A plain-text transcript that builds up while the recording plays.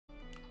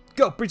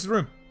Go, breach the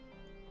room.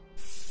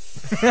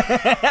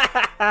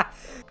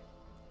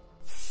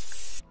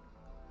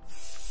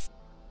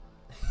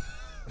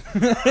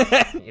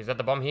 Is that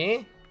the bomb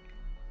here?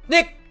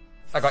 Nick!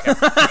 I got you.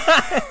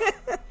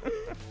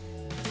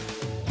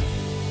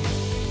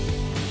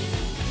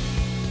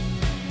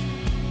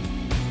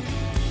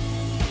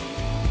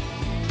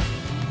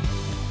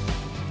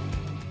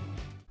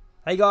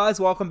 Hey guys,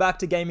 welcome back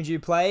to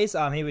GamerJoob Plays.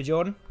 I'm here with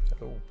Jordan.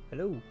 Hello.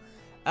 Hello.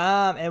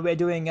 And we're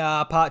doing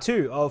part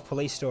 2 of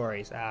Police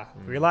Stories.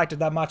 We liked it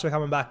that much, we're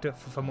coming back to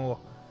for more.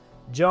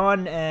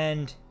 John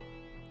and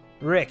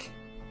Rick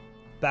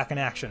back in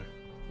action.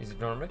 Is it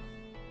John and Rick?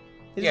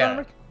 Is it John and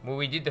Rick? Well,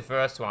 we did the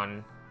first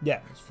one.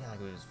 Yeah. I just feel like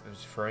it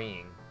was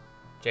freeing.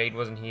 Jade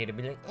wasn't here to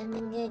be like, I'm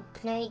gonna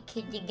play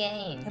kiddie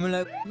game. I mean,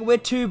 like, we're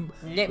two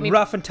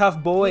rough and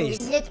tough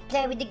boys. Let's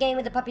play with the game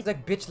with the puppy. It's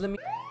like, bitch, let me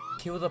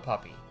kill the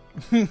puppy.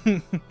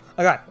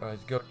 Okay.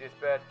 Let's go.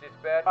 Dispatch.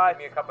 Give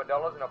me a couple of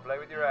dollars and I'll play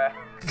with your ass.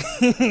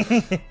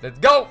 Let's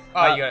go.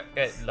 Oh, you got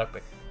it.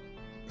 Look,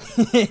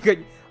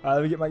 Good.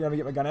 Let me get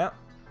my gun out.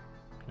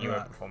 You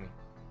open for me.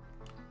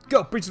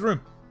 Go, breach the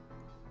room.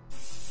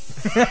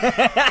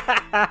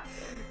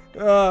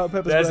 Oh,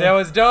 Pepper's That's brain. how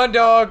it's done,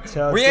 dog.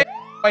 So We ain't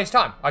waste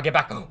time. I'll get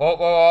back.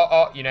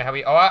 Oh. You know how we.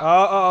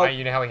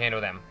 You know how we handle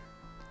them.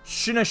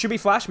 Should be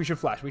flash. We should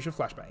flash. We should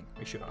flashbang.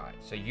 We should. Alright,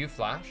 so you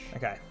flash.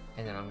 Okay.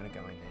 And then I'm gonna go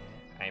in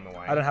there, aim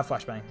away. I don't have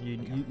flashbang.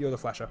 You're the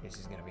flasher. This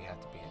is gonna have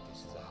to be it.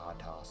 This is a hard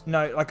task.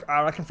 No, like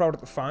I can throw it at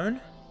the phone,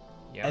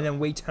 Yeah. and then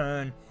we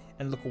turn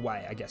and look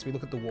away. I guess we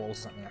look at the walls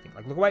or something. I think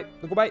like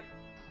look away.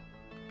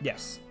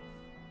 Yes.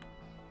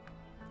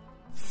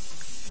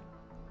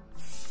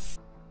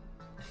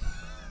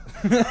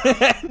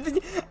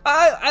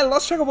 I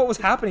lost track of what was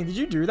happening. Did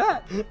you do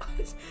that?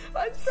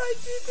 I tried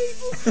two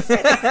people.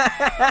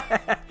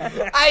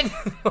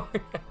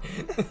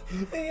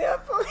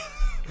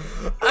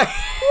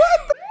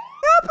 What the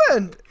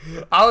happened?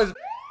 I was.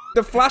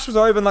 The flash was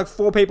over and like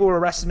 4 people were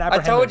arrested and I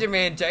apprehended. told you,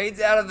 man.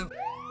 Jade's out of the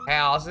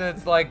house, and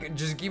it's like,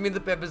 just give me the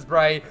pepper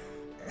spray.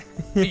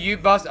 You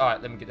bust. All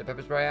right, let me get the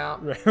pepper spray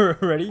out.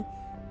 Ready?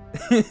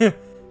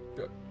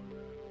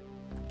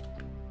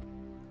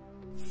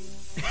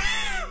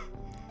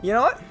 You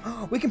know what?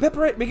 We can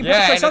pepper it. We can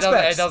pepper spray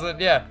suspects. It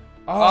doesn't. Yeah.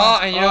 Oh,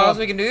 And you know what else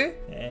we can do?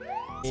 Yeah.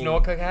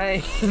 Snort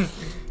cocaine.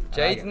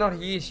 Jade's not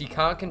here. She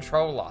can't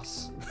control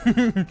us.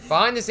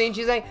 Behind the scenes,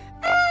 she's like,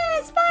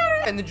 it's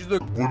fire. And then she's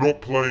like, We're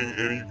not playing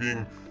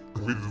anything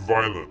with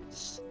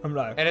violence. I'm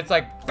like, and it's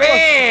like,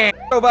 bam!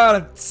 no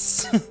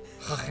violence.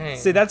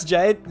 See, that's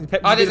Jade.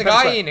 Oh, there's a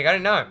guy here, Nick. I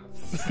didn't know.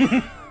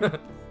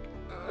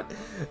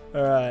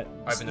 All right.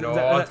 Open the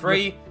door.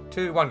 3,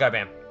 2, 1, go,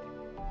 bam.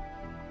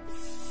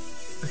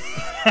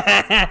 You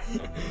can't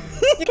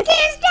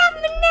stop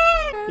me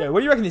now. Yeah, what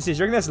do you reckon this is?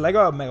 You reckon that's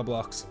Lego or Mega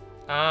Blocks?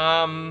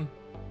 Go.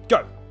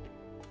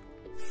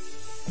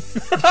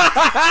 This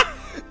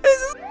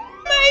is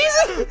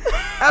amazing.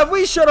 Have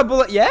we shot a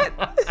bullet yet?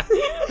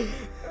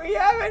 We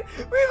haven't.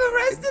 We've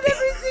arrested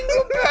every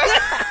single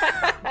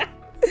person.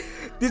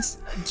 This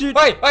dude.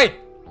 Wait.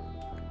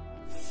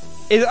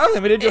 Is it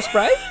unlimited your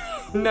spray?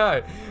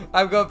 No,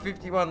 I've got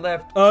 51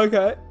 left.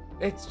 Okay.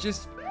 It's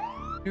just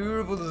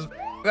durable as.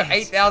 Got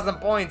 8,000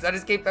 points. I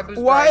just keep pepper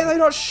spraying. Why are they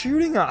not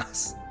shooting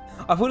us?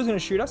 I thought he was gonna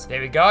shoot us.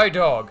 There we go,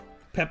 dog.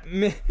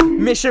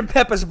 Mission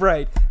pepper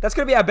sprayed. That's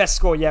gonna be our best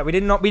score yet. We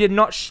did not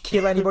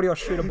kill anybody or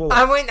shoot a bullet.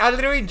 I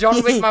literally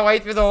John Wicked my way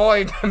through the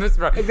hallway. Pepper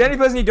spray. If the only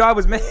person who died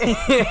was me.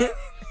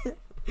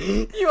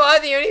 You are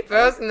the only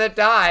person that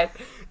died.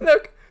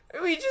 Look,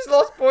 we just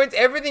lost points.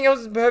 Everything else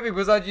is perfect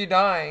besides you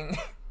dying.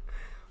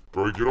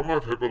 Bro, get on my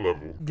pepper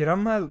level. Get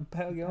on my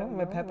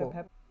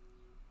pepper.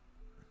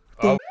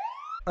 Oh,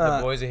 the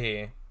boys are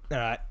here. All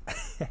right,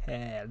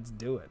 let's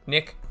do it.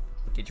 Nick,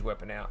 get your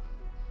weapon out.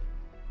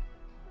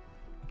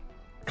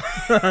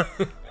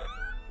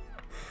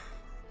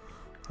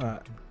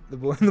 Alright, the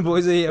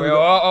boys are here. We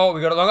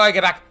got a long way.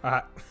 Get back.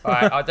 Alright,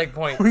 I'll take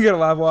point. we got a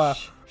live wire.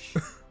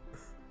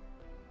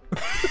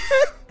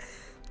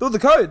 Oh, the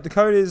code. The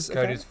code is.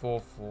 Code is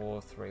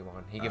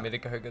 4431. He gave me the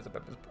code because the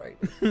pepper spray.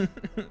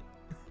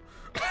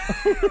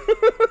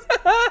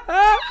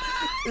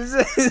 This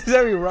is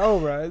how we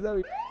roll, bro. This is how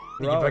we roll.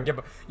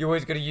 You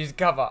always got to use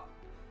cover.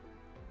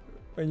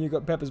 When you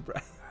got pepper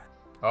spray.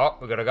 Oh,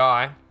 we got a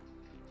guy.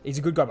 He's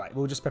a good guy, mate.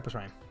 We'll just pepper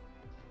spray him.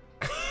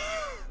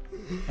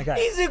 Okay.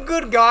 He's a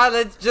good guy.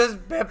 Let's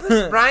just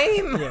pepper spray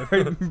him. Yeah,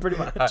 pretty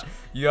much.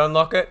 You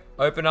unlock it,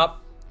 open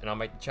up, and I'll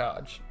make the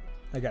charge.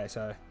 Okay,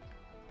 so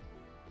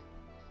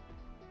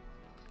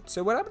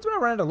what happens when I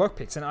run into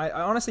lockpicks? And I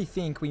honestly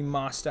think we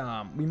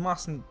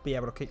mustn't be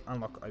able to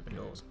unlock open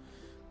doors.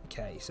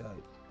 Okay, so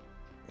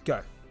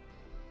go.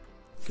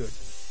 Good.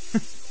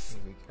 Here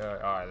we go.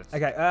 All right. Let's...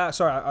 Okay.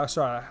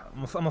 Sorry.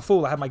 I'm a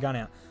fool. I had my gun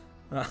out.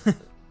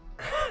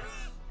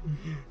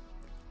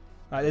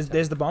 Alright,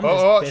 there's the bomb.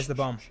 There's the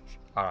bomb.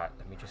 All right.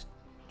 Let me just.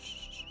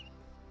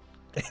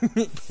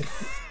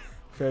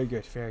 Very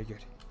good. Very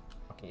good.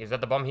 Okay, is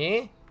that the bomb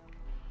here?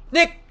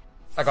 Nick,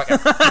 I got you.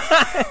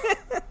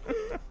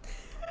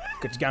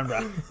 Good gun, bro.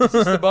 Is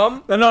this the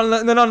bomb? They're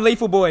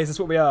non-lethal boys. That's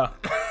what we are.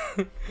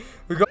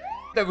 We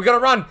gotta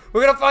run.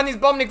 We gotta find this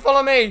bomb, Nick.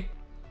 Follow me.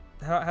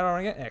 How do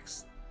I get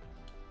X?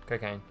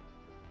 Cocaine.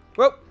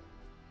 Whoop.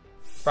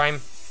 Frame.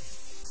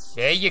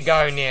 There you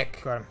go,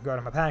 Nick. Got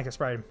him. I panicked. I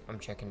sprayed him. I'm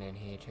checking in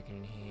here.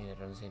 There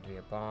doesn't seem to be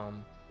a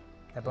bomb.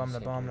 No bomb. No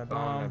bomb. Let's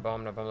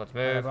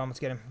No move. bomb. Let's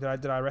get him.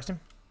 Did I arrest him?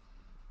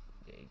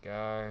 There you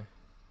go.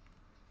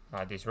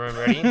 Alright, this room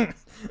ready.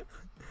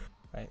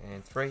 Right.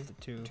 And 3,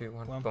 2, 2,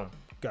 1, 1. boom.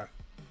 Go. I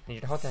need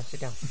you to hold down. Sit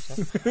down.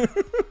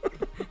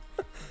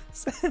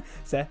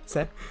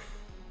 Sir.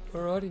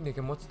 Alrighty, Nick.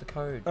 And what's the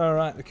code? All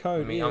right. The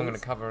code. I'm gonna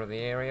cover the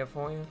area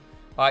for you.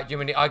 Alright, do you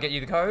want me to, I'll get you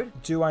the code?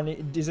 Do I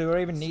need? Does there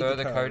even need So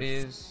the code? the code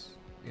is.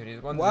 It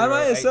is 1087. Why am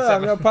I a sir?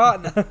 I'm your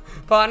partner.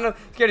 Partner,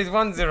 the code is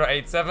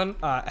 1087.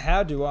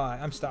 How do I?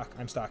 I'm stuck.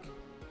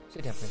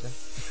 Sit down,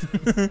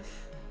 princess.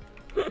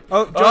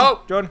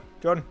 Oh,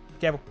 Jordan.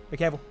 Be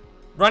careful.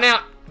 Run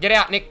out. Get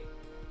out, Nick.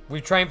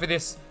 We've trained for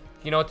this.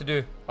 You know what to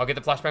do. I'll get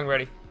the flashbang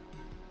ready.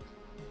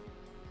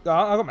 Oh,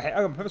 I got my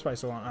pepper spray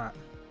still on. All right.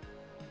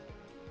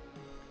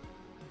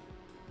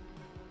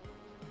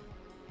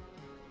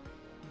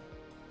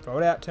 Throw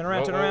it out. Turn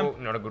around. Whoa,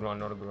 not a good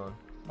one.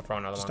 I'll throw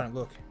another Just one. don't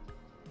look.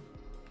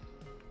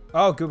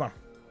 Oh, good one.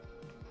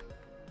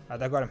 Alright,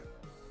 they got him.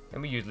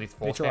 And we use lethal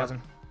force now.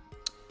 Neutralising.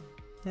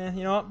 Yeah,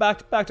 you know what? Back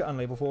to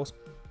unlethal force.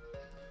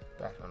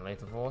 Back on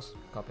lethal force.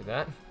 Copy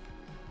that.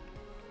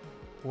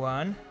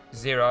 1.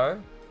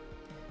 0,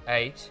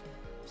 8,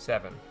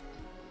 7.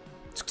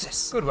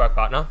 Success. Good work,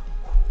 partner.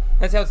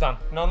 That's how it's done.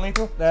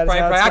 Non-lethal. That is Spray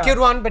how and it's pray. I done. killed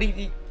one, but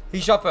he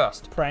shot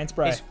first. Pray and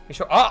spray. He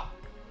shot.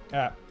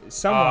 Oh!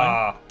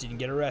 Someone didn't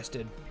get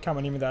arrested.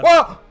 Coming in with that.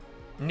 Whoa!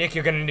 Nick,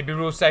 you're gonna need to be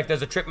real safe.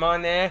 There's a trip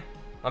mine there.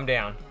 I'm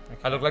down. Okay.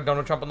 I look like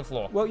Donald Trump on the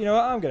floor. Well, you know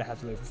what? I'm gonna have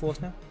to lethal force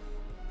now.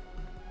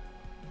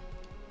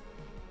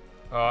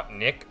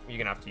 Nick, you're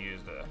gonna have to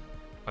use the.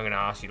 I'm gonna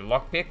ask you to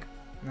lockpick.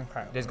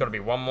 Okay. There's got to be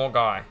one more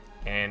guy.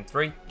 And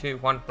 3, 2,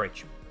 1,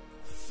 breach.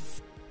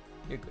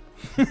 You're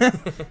good.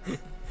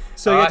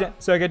 So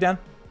get down.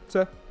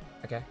 Sir.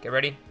 Okay, get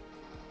ready.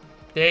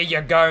 There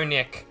you go,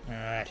 Nick.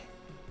 Alright.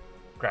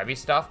 Grab your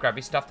stuff.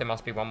 There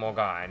must be one more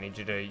guy. I need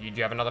you to. Do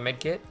you have another med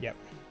kit? Yep.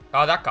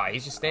 Oh, that guy.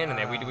 He's just standing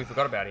there. We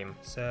forgot about him.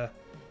 Sir.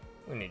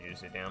 We need you to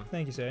sit down.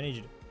 Thank you, sir. I need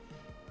you to.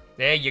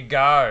 There you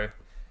go.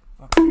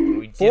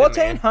 We did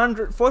it,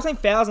 man.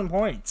 14,000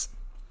 points.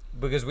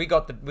 Because we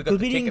got the We ticket,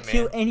 didn't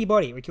kill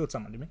anybody. We killed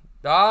someone, didn't we?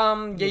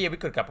 Yeah, we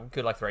killed a couple. We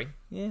killed like 3.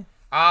 Yeah.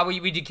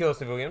 We did kill a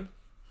civilian.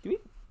 Did we?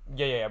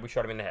 Yeah. We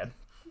shot him in the head.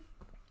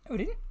 Oh, we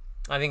didn't?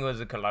 I think it was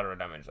a collateral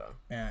damage though.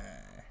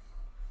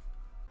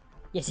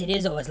 Yes, it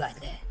is always like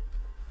that.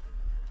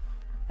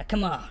 Now,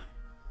 come on.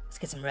 Let's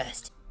get some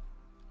rest.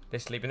 They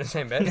sleep in the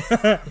same bed.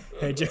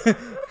 Hey, John.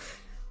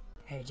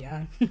 Hey,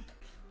 John.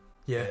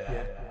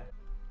 Yeah.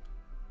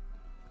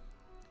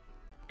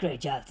 Great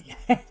job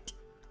tonight.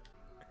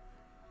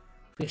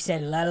 We've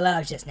saved a lot of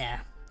lives just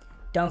now.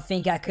 Don't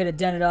think I could have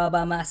done it all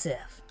by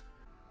myself.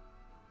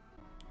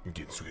 You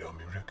getting sweet on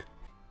me, Rick?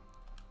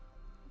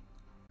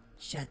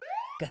 Shut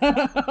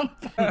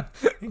up.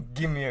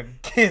 Give me a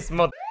kiss,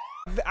 mother.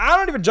 I'm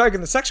not even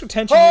joking. The sexual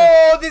tension.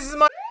 Oh, this is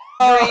my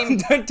dream.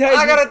 Don't tase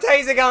I me. got a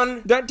taser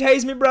gun. Don't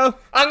tase me, bro.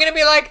 I'm gonna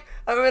be like,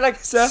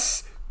 Sir.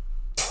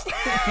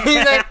 he's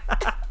like,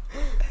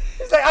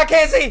 I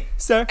can't see.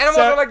 Sir. And I'm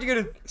Sir. also like, you're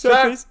gonna,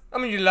 Sir, please.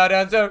 I'm gonna lie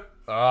down, sir.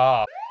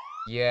 Oh,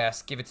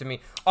 yes, give it to me.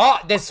 Oh,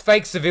 there's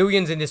fake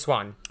civilians in this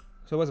one.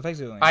 So what's the face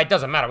doing? It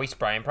doesn't matter. We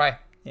spray and pray.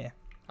 Yeah.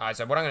 All right.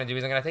 So what I'm gonna do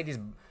is I'm gonna take this.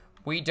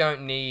 We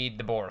don't need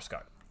the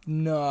boroscope.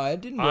 No, I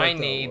didn't. Work I that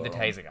need the well.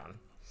 taser gun.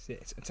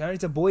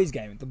 It's a boys'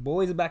 game. The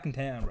boys are back in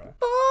town, bro.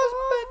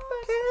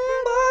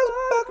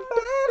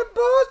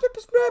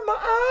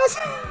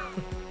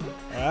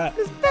 Alright.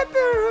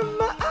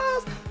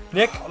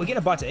 Nick, We get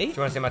a bite to do eat?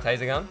 you want to see my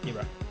taser gun? Yeah,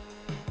 bro.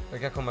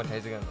 Look how cool my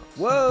taser gun looks.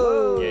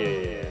 Whoa.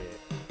 Yeah.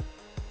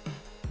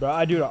 Bro,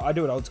 I do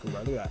it old school,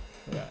 bro. Look at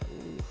that.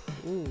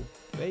 Ooh,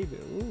 baby.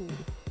 Ooh.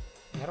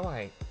 How do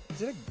I?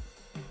 Is it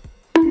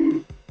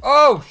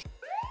Oh,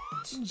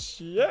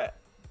 shit?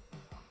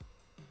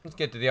 let's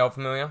get to the old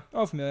familiar.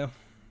 Oh, familiar.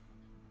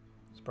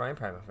 Spray and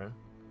pray, my friend.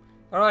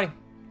 Alrighty.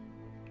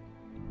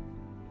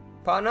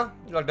 Partner,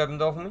 you like to open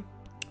the door for me?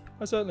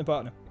 I certainly,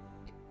 partner.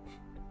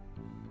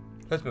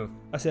 Let's move.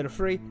 I said a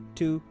 3,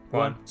 2,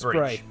 1, Breach.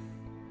 spray.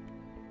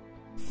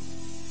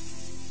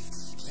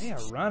 They are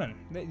running.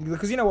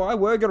 Because you know what? I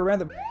were got around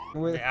the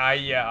with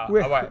Yeah.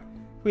 We're- Oh,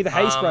 wait. the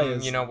hay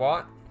sprayers. You know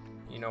what?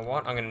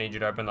 I'm gonna need you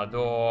to open the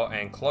door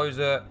and close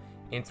it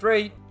in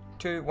 3,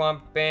 2,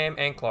 1, bam,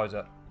 and close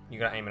it. You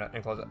gotta aim at it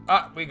and close it.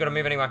 We gotta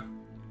move anyway.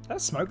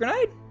 That's a smoke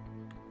grenade.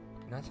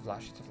 No, it's a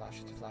flash.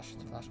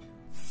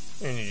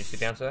 You need to sit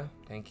down, sir.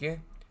 Thank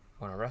you.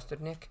 Want arrested,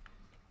 Nick?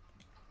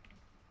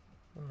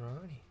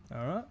 Alrighty.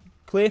 Alright.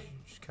 Clear.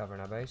 Just covering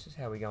our bases.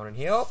 How are we going in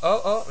here?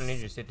 Oh, I need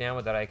you to sit down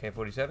with that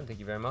AK-47. Thank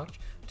you very much.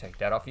 Take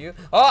that off you.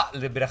 Oh, a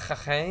little bit of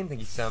cocaine.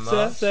 Thank you so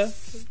much. Sir.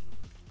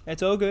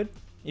 It's all good.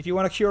 If you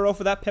want to cure all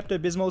for that,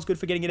 Pepto-Bismol is good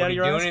for getting it What out are of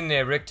you your doing eyes. in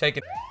there, Rick?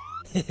 Taking.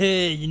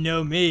 Hey, you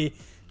know me.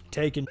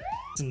 Taking.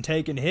 and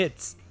taking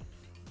hits.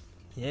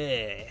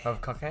 Yeah.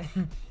 Of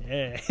cocaine?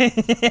 Yeah.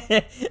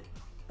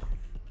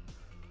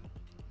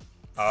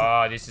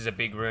 Oh, this is a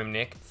big room,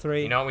 Nick.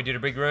 3. You know what we do to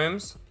big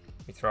rooms?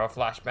 We throw a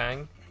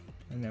flashbang.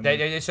 And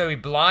then So we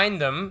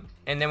blind them,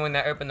 and then when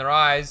they open their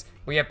eyes,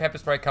 we have pepper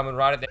spray coming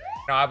right at their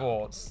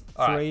eyeballs.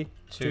 All 3, right,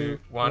 2,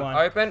 1. 1.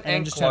 Open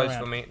and just turn close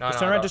around. for me. Just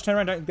turn around. Just turn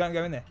around. Don't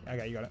go in there.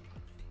 Okay, you got it.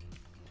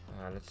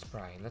 Let's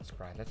spray. Let's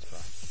spray. Let's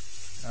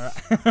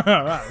spray.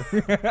 All right.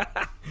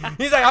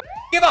 He's like, I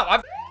give up.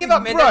 I give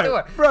up, man. Don't do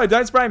it. Bro,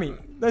 don't spray me.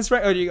 Don't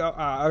spray. Oh, you go.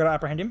 I gotta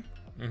apprehend him.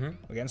 Mm-hmm.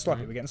 We're getting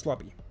sloppy. We're getting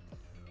sloppy.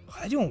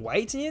 Are you doing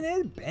weights in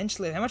there? Bench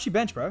lift. How much you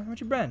bench, bro? How much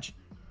you bench?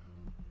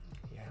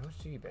 Yeah, how much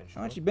do you bench?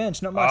 How much you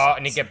bench? Not much.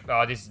 Oh, Nick,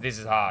 this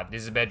is hard.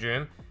 This is a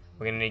bedroom.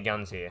 We're gonna need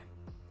guns here,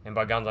 and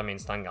by guns I mean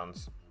stun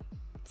guns.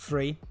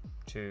 3.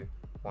 2,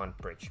 1,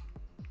 breach.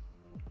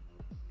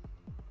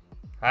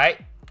 Hey,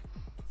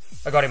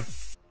 I got him.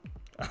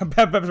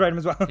 Pepper sprayed him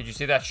as well. Did you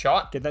see that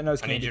shot? Get that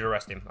nose I candy. need you to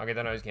arrest him. I'll get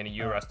that nose candy.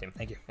 You arrest him.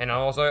 Thank you. And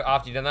also,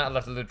 after you've done that, I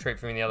left a little treat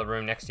for you in the other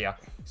room next to you.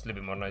 It's a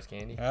little bit more nose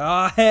candy.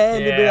 Oh,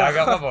 hey, Yeah, I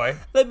got my boy.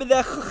 Little bit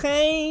of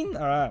cocaine.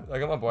 All right. I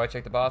got my boy.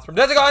 Check the bathroom.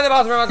 There's a guy in the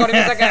bathroom. I got him.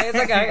 It's okay. It's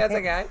okay. It's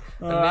okay.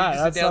 All right.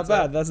 That's not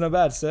bad. That's not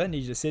bad, sir.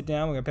 Need you to sit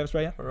down. We're gonna pepper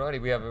spray you.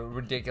 Alrighty, we have a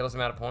ridiculous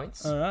amount of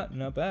points. All right.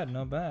 Not bad.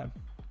 Not bad.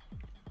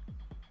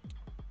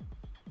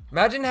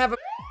 Imagine having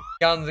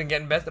guns and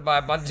getting bested by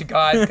a bunch of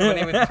guys coming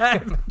in with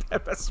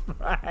Pepper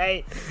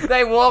spray.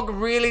 They walk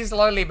really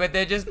slowly, but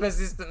they're just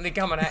persistently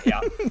coming at you.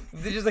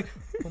 They're just like,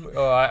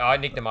 I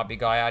nicked a muppy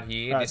guy out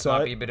here. Right, this so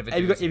might be a bit of a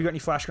have you doozy. got any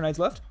flash grenades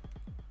left?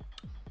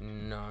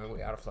 No,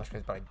 we're out of flash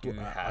grenades, but I do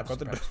have I've got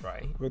the- pepper spray.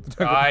 I've got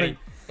the- Alrighty.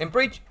 In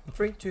breach.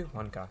 3, 2,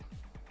 1, go.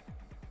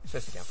 So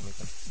sit down for me,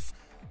 please.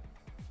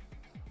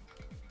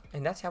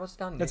 And that's how it's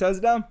done. That's how it's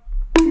done.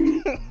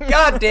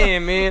 God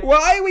damn, man.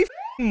 Why are we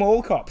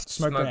mall cops?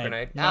 Smoke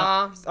grenade.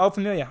 No. Old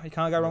familiar. You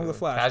can't go wrong with a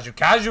flash.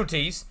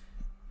 Casualties.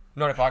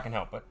 Not if I can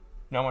help it.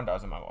 No one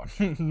does in my watch.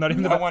 Not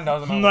even No one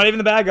does in my Not watch. even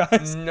the bad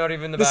guys. Not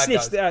even the The bad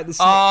snitch, guys. the snitch.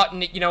 Oh,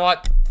 Nick, you know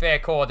what? Fair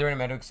call. They're in a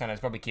medical center. It's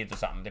probably kids or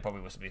something. They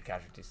probably will be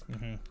casualties.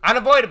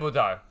 Unavoidable,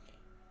 though.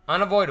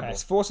 Unavoidable.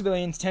 It's 4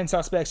 civilians, 10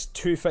 suspects,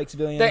 2 fake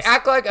civilians. They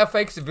act like a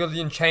fake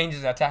civilian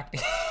changes our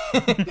tactic.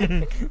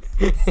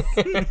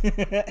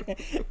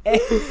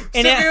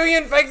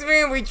 Civilian, fake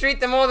civilian, we treat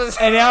them all the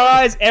same. In our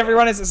eyes,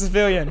 everyone is a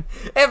civilian.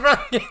 Everyone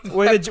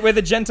gets We're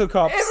the gentle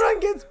cops. everyone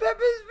gets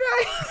pepper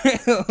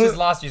spray. Just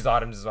last year's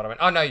items is what I meant.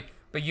 Oh no,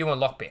 but you want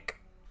lockpick.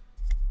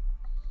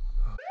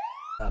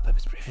 Pepper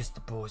spray. Just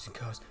the boys and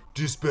girls.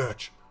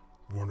 Dispatch.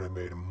 One I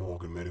made in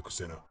Morgan Medical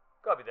Center.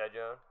 Copy that,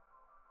 John.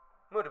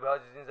 Multiple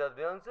houses inside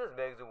the building,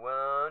 suspects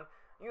around.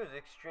 Use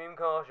extreme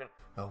caution.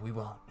 Oh, we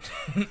won't.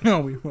 No,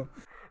 we won't.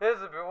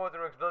 There's a bit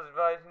water explosive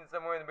device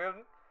somewhere in the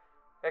building.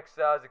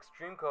 Exercise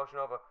extreme caution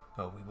over.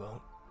 Oh, we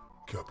won't.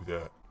 Copy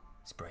that.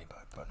 Spray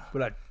button.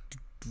 We're like,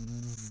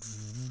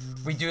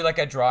 We do like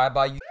a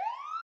drive-by.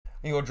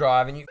 You're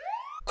driving, you.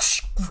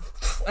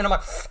 And I'm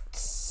like.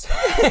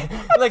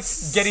 Like,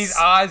 get his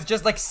eyes.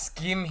 Just like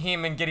skim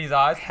him and get his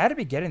eyes. how did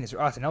we get in this?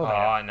 Oh, it's an elevator.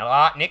 Oh,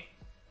 no. Nick.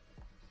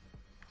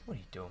 What are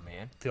you doing,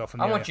 man? Feel I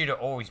familiar. want you to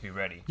always be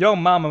ready. Your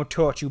mama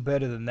taught you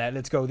better than that.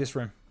 Let's go this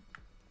room.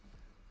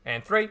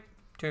 And 3,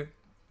 2,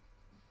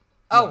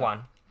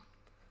 1.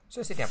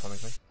 So sit down for me,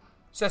 please.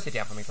 So sit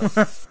down for me,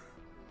 please.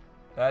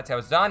 That's how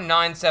it's done.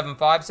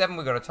 9757.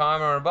 We got a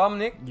timer and a bomb,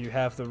 Nick. You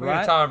have the We got a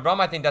right. timer and a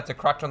bomb. I think that's a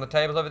crutch on the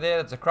table over there.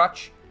 That's a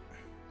crutch.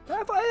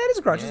 That is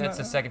a crutch, Yeah, isn't that's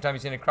the it? second time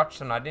you've seen a crutch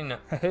tonight, didn't it?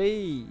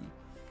 Hey.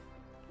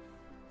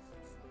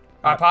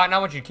 Alright, partner, I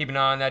want you to keep an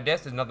eye on that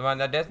desk. There's nothing behind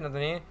that desk,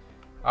 nothing here.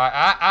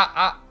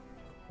 Alright,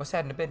 what's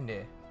that in the bed in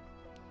there?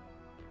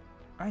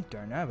 I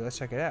don't know, but let's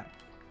check it out.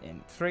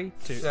 In 3,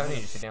 2. So I need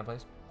you to sit down,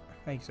 please.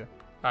 Thank you, sir.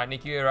 Alright,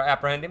 Nick, you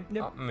apprehend him.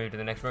 Yep. I'll move to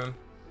the next room.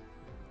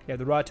 You have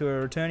the right to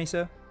a attorney,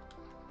 sir.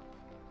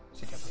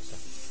 Sit down, please,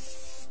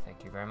 sir.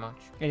 Thank you very much.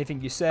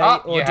 Anything you say Oh,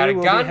 or you had do a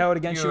will gun. be held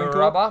against you You're in a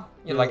court. robber.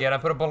 You're lucky I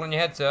don't put a bullet in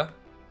your head, sir.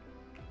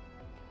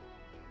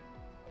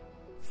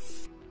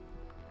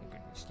 Thank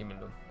goodness. Give me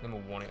a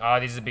little warning. Ah,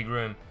 this is a big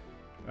room.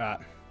 Right.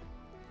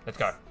 Let's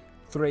go.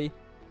 3.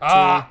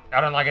 Ah,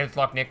 I don't like it. It's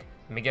locked, Nick.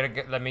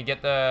 Let me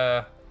get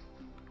the.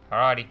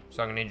 Alrighty.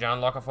 So I'm gonna need you to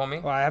unlock it for me.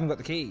 Well, I haven't got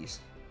the keys.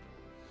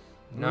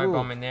 No Ooh.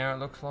 bomb in there. It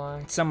looks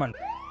like. Someone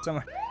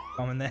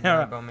bomb in there.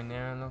 No bomb in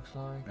there. It looks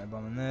like. No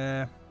bomb in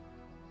there.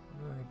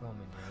 No bomb in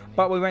there. Nick.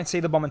 But we won't see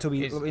the bomb until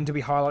we Is-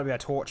 highlight with our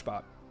torch.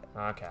 But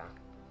Okay.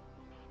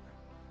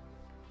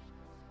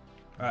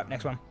 all right,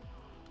 next one.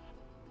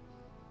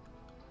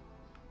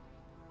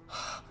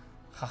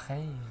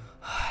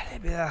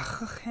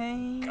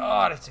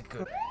 God, it's a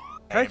good.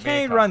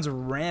 Cocaine runs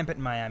rampant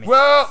in Miami.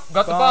 Whoa!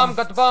 Got the Bomb. bomb.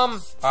 Got the bomb. All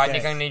right, Okay.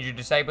 Nick. I need you to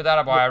disable that,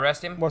 or I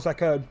arrest him. What's that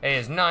code? It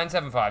is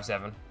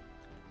 9757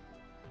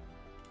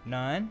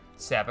 9,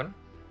 7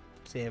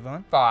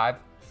 7, 5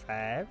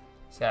 5,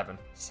 7.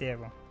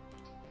 7.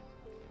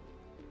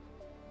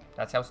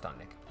 That's how it's done,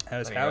 Nick.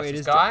 That's Let me how arrest it this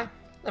is guy.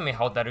 Let me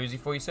hold that Uzi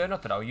for you, sir.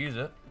 Not that I'll use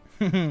it.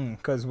 done.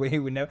 Because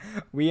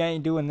we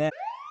ain't doing that.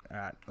 All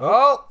right.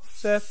 Oh!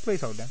 Sir,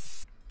 please hold down.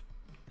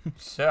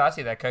 Sir, I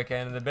see that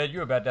cocaine in the bed.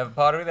 You're about to have a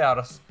party without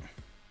us.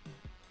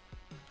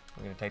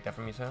 I'm going to take that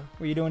from you, sir.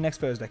 What are you doing next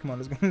Thursday? Come on,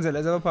 let's go. Let's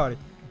have a party.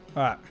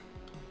 All right.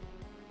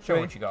 Show me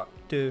 3, what you got.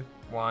 2,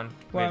 1.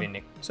 1. Move in,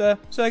 Nick. Sir,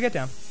 get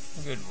down.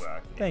 Good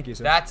work, Nick. Thank you,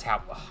 sir. That's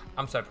how...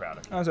 I'm so proud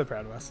of you. I'm so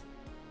proud of us.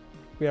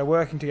 We are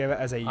working together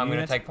as a unit. I'm going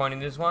to take point in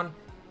this one.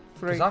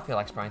 3. Because I feel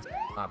like spraying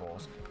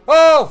eyeballs.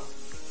 Oh!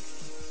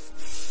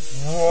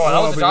 Whoa, that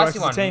was a we dicey worked as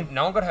a one. team.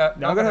 No one got hurt.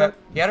 No one got hurt.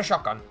 He had a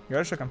shotgun. You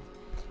got a shotgun.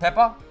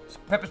 Pepper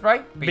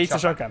spray, Beats the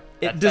shotgun.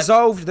 It That's-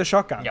 dissolved the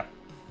shotgun. Yep.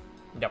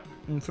 Yep.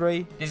 In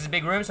 3. This is a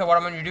big room, so what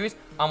I want you to do is,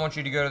 I want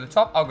you to go to the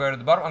top, I'll go to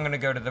the bottom, I'm going to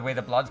go to the where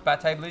the blood spat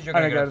table is, you're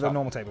I'm going gonna to go to the top.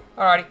 normal table.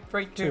 Alrighty,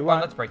 3, 2, 2, 1,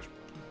 1. let's breach.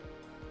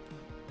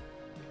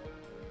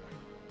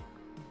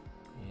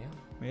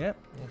 Yeah, Yep.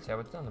 that's how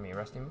it's done. Let me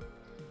arrest him.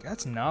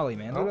 That's gnarly,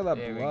 man. Look Oh, at that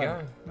there we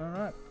blood.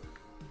 Alright.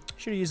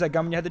 Should have used that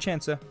gun when you had the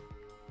chance, sir.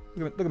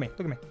 Look at me. Look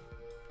at me.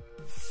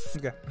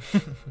 Okay.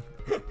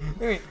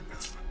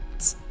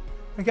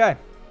 Okay.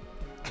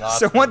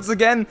 So once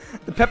again,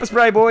 the pepper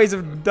spray boys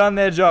have done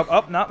their job.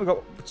 Oh, no,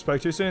 we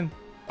spoke too soon.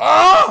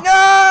 Oh! No!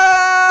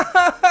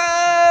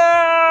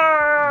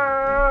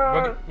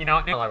 You know,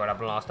 like what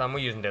happened last time, we're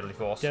using deadly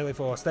force. Deadly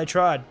force. They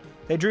tried.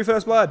 They drew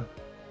first blood.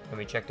 Let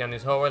me check down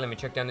this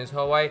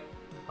hallway,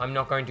 I'm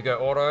not going to go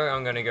auto,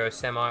 I'm going to go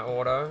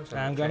semi-auto. So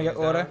I'm going to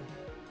go auto.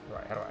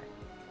 Right, how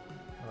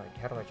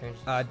do I change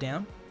this? Down.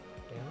 Down?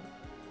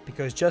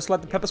 Because just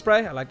like the pepper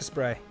spray, I like to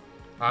spray.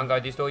 I'm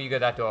going this door, you go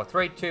that door.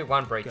 3, 2,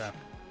 1, breach. Go.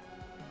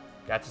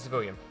 That's a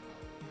civilian.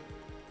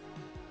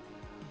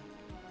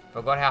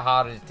 Forgot how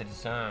hard it is to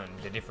discern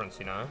the difference,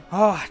 you know?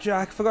 Oh,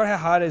 Jack, I forgot how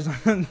hard it is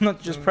not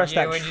to just press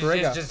that when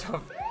trigger.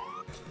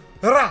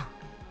 Hurrah!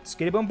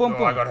 Skitty boom boom Oh,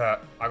 boom. I got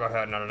hurt,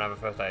 and I don't have a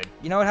first aid.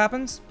 You know what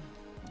happens?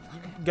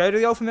 Go to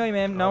the old familiar,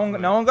 man. No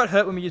one got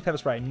hurt when we used pepper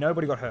spray.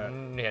 Nobody got hurt.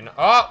 Yeah, no.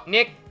 Oh,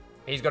 Nick!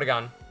 He's got a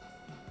gun.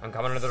 I'm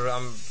coming under the,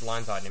 I'm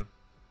blindsiding him.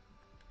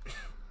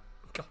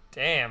 God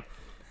damn.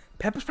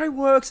 Pepper spray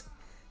works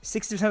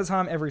 60% of the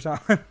time, every time.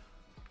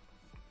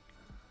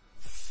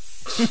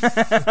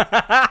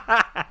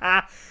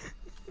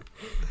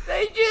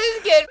 They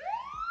just get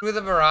with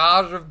a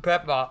barrage of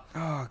pepper.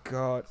 Oh,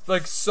 God. It's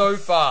like so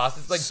fast.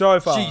 It's like So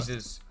fast.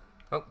 Jesus.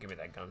 Oh, give me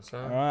that gun, sir.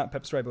 Alright,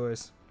 pepper spray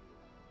boys.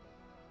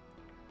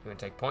 You want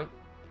to take point?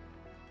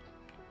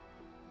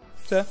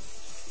 Sir,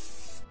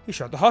 you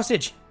shot the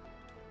hostage.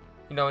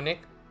 You know,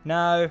 Nick?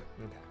 No, Okay.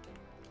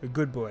 we're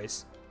good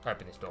boys.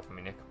 Open this door for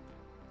me, Nick.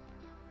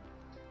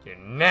 You're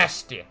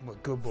nasty. We're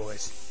good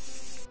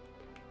boys.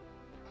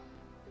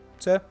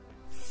 Sir?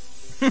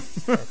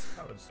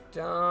 That was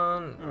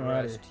done.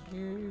 Alrighty. Arrest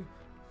you.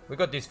 We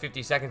got this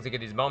 50 seconds to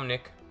get his bomb,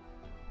 Nick.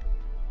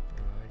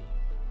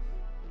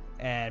 Alrighty.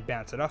 And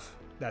bounce it off.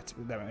 That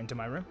went into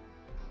my room.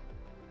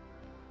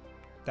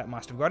 That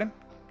must have got him.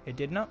 It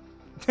did not.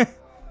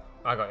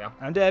 I got ya.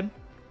 I'm dead.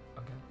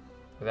 Okay.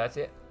 Well, that's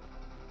it.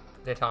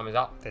 Their time is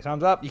up. Their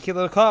time's up. You kill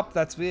a cop.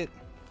 That's it.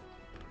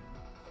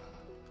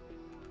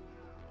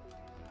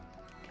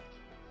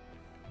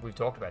 We've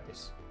talked about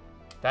this.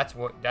 That's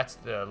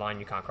the line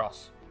you can't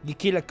cross. You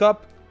kill a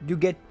cop, you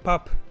get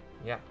pop.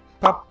 Yeah.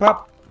 Pop,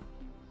 pop.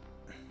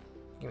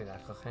 Give me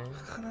that.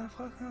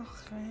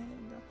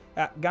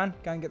 Gun,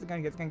 get the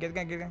gun, get the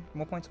gun.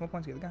 More points, get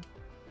the gun.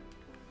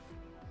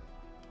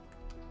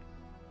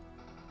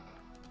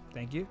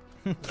 Thank you.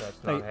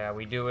 That's not how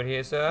we do it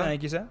here, sir.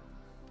 Thank you, sir.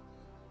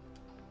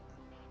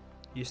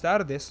 You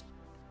started this.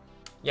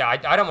 Yeah,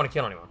 I don't want to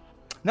kill anyone.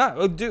 No,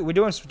 we're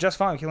doing just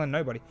fine. We're killing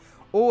nobody.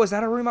 Oh, is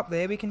that a room up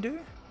there we can do?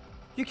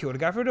 You killed a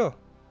guy for a door.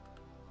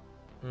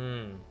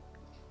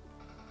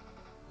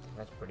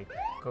 That's pretty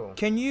cool.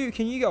 Can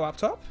you go up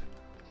top?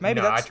 Maybe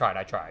no, that's...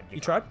 I tried. You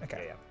tried?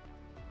 Okay. Yeah.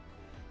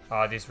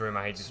 Oh, this room.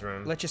 I hate this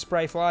room. Let your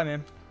spray fly,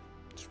 man.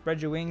 Spread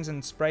your wings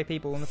and spray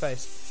people in the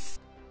face.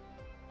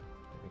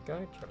 There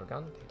we go. Trevor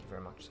gun. Thank you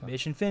very much, sir.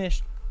 Mission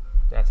finished.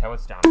 That's how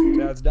it's done.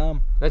 That's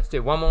dumb. Let's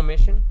do one more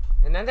mission,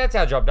 and then that's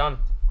our job done.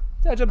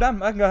 That's job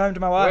done. I can go home to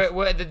my wife.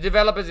 We're the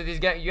developers of this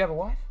game. You have a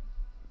wife?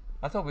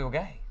 I thought we were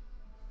gay.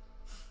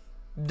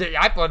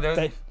 I thought there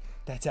was...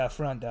 That's our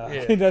front, dog.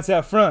 Yeah. That's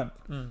our front.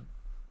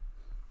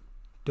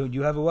 Don't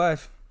you have a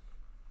wife?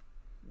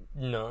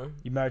 No.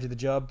 You married to the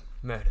job?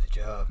 Married to the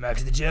job. Married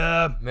to the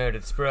job. Married to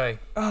the spray.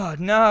 Oh,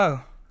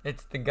 no.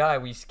 It's the guy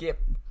we skip.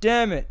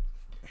 Damn it.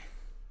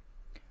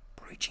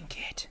 Breaching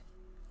kit.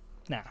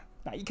 Nah,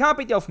 you can't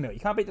beat the old familiar. You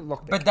can't beat the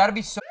lockpick. But that'd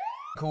be so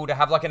cool to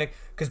have like an...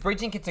 Because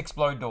breaching kits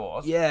explode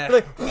doors.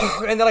 Yeah.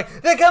 And they're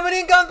like, they're coming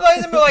in, guns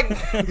blazing. And we're like...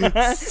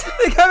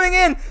 They're coming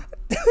in.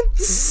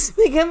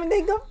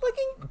 They got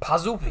fucking...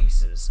 Puzzle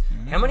pieces.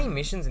 How many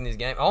missions in this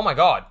game? Oh my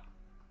god.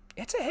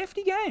 It's a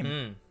hefty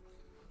game.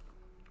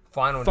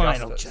 Final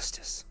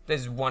justice.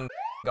 There's one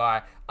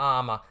guy,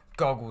 armor,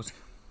 goggles.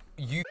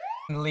 You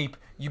leap.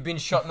 You've been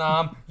shot in the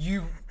arm.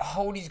 You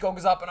hold his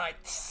goggles up and I...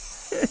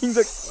 He's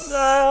like...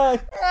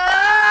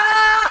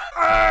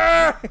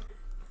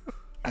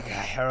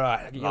 Okay,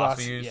 alright. Last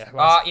we use.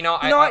 Yeah, you know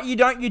what? You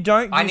don't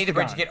I use need the a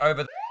bridge gun. to get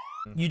over the...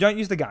 You don't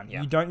use the gun.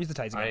 Yeah. You don't use the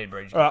taser gun. I need a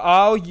bridge. Alright,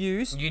 I'll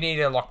use... You need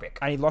a lockpick.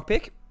 I need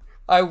lockpick.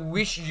 I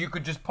wish you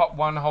could just pop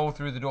one hole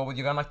through the door with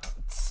your gun, like,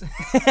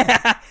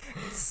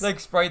 like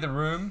spray the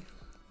room.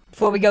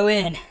 Before we go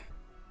in,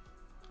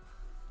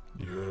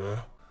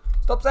 Yeah.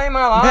 Stop saying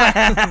my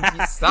line.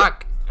 You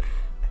suck.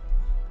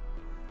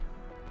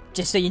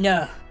 just so you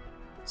know,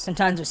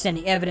 sometimes we're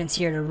sending evidence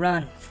here to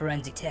run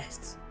forensic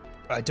tests.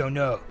 I don't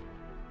know.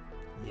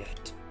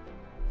 Yet.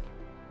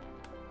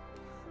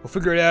 We'll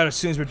figure it out as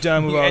soon as we're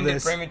done with You all ended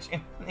this.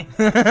 prematurely.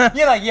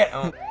 You're like,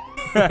 yeah.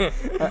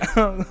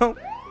 Oh.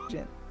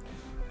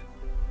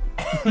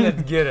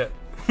 Let's get it.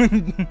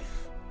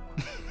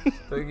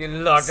 We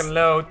can lock and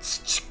load.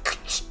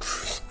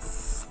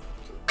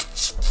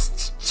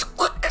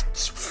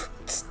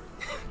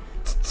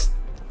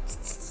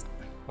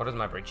 What does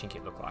my breaching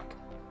kit look like?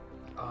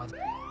 Oh,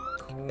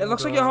 cool. It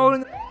looks like you're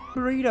holding a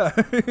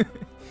burrito.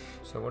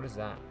 So what is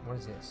that? What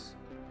is this? Is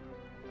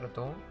that a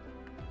door?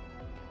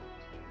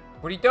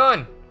 What are you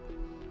doing?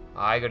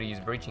 I gotta use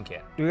a breaching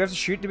kit. Do we have to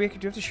shoot? Do we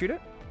have to shoot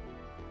it?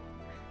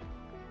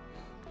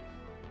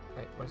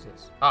 Wait, what is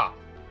this? Ah.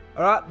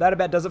 Alright, that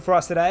about does it for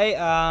us today.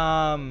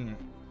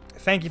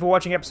 Thank you for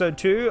watching episode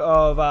 2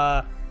 of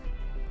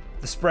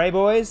the Spray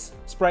Boys,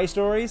 Spray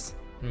Stories.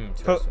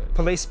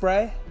 Police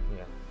spray.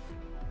 Yeah.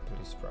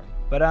 Police spray.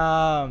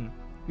 But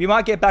we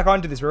might get back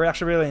onto this. We're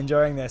actually really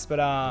enjoying this. But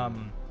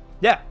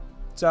yeah.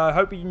 So I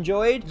hope you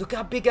enjoyed. Look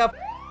how big our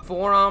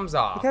forearms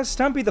are. Look how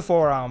stumpy the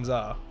forearms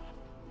are.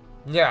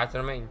 Yeah, that's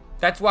what I mean.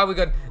 That's why we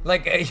got,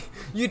 like,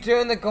 you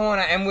turn the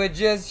corner and we're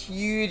just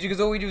huge because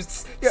all we do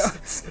is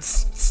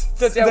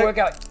that's our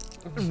workout.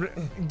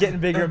 Getting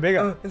bigger and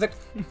bigger. It's like,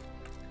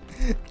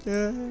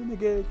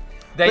 They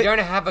they don't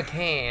have a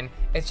can.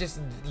 It's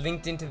just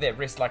linked into their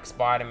wrist like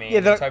Spider-Man Yeah,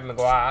 and Tobey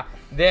Maguire.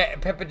 Their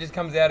pepper just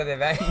comes out of their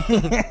vein.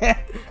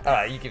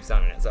 Alright, you keep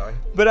signing it, sorry.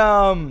 But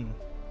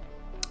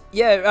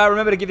yeah,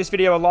 remember to give this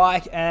video a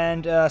like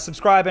and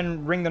subscribe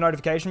and ring the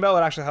notification bell.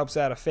 It actually helps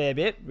out a fair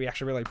bit. We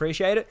actually really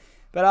appreciate it.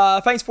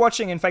 But thanks for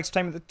watching and thanks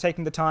for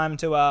taking the time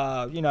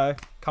to, you know,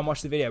 come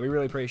watch the video. We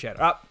really appreciate it.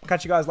 Alright,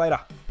 catch you guys later.